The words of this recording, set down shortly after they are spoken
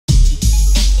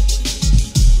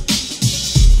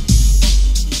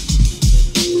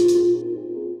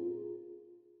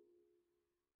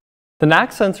The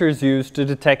knock sensor is used to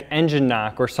detect engine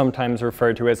knock, or sometimes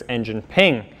referred to as engine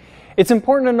ping. It's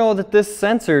important to know that this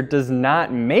sensor does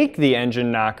not make the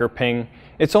engine knock or ping.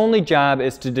 Its only job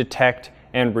is to detect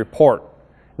and report.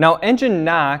 Now, engine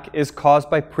knock is caused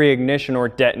by pre-ignition or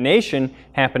detonation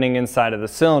happening inside of the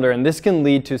cylinder, and this can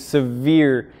lead to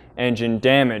severe engine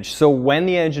damage. So when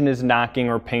the engine is knocking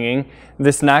or pinging,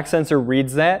 this knock sensor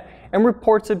reads that and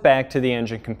reports it back to the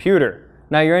engine computer.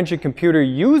 Now, your engine computer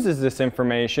uses this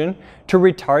information to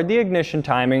retard the ignition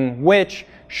timing, which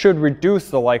should reduce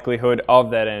the likelihood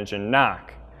of that engine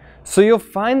knock. So you'll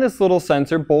find this little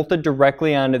sensor bolted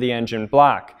directly onto the engine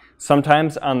block,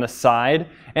 sometimes on the side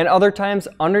and other times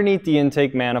underneath the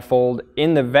intake manifold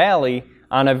in the valley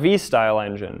on a V-style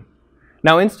engine.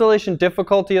 Now, installation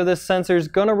difficulty of this sensor is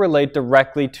going to relate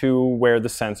directly to where the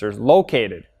sensor is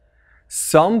located.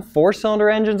 Some 4-cylinder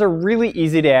engines are really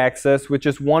easy to access with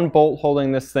just one bolt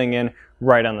holding this thing in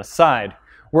right on the side,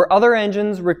 where other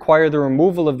engines require the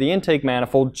removal of the intake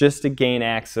manifold just to gain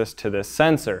access to this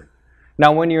sensor.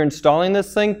 Now, when you're installing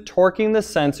this thing, torquing the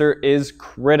sensor is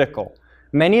critical.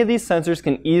 Many of these sensors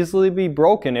can easily be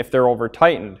broken if they're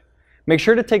over-tightened. Make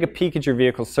sure to take a peek at your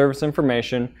vehicle's service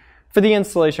information for the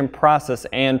installation process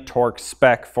and torque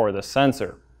spec for the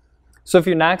sensor. So if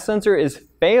your knock sensor is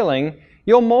failing,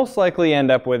 you'll most likely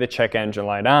end up with a check engine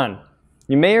light on.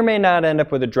 You may or may not end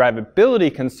up with a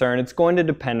drivability concern. It's going to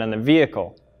depend on the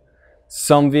vehicle.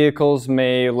 Some vehicles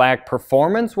may lack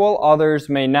performance while others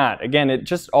may not. Again, it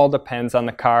just all depends on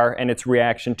the car and its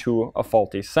reaction to a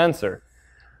faulty sensor.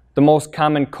 The most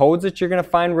common codes that you're going to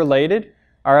find related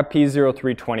are a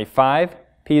P0325,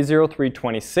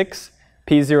 P0326,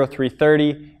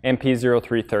 P0330, and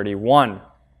P0331.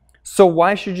 So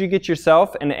why should you get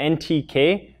yourself an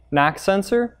NTK knock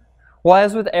sensor? Well,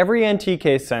 as with every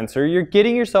NTK sensor, you're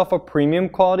getting yourself a premium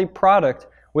quality product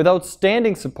with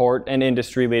outstanding support and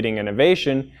industry-leading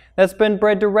innovation that's been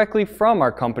bred directly from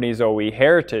our company's OE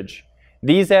heritage.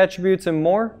 These attributes and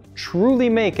more truly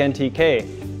make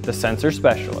NTK the sensor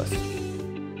specialist.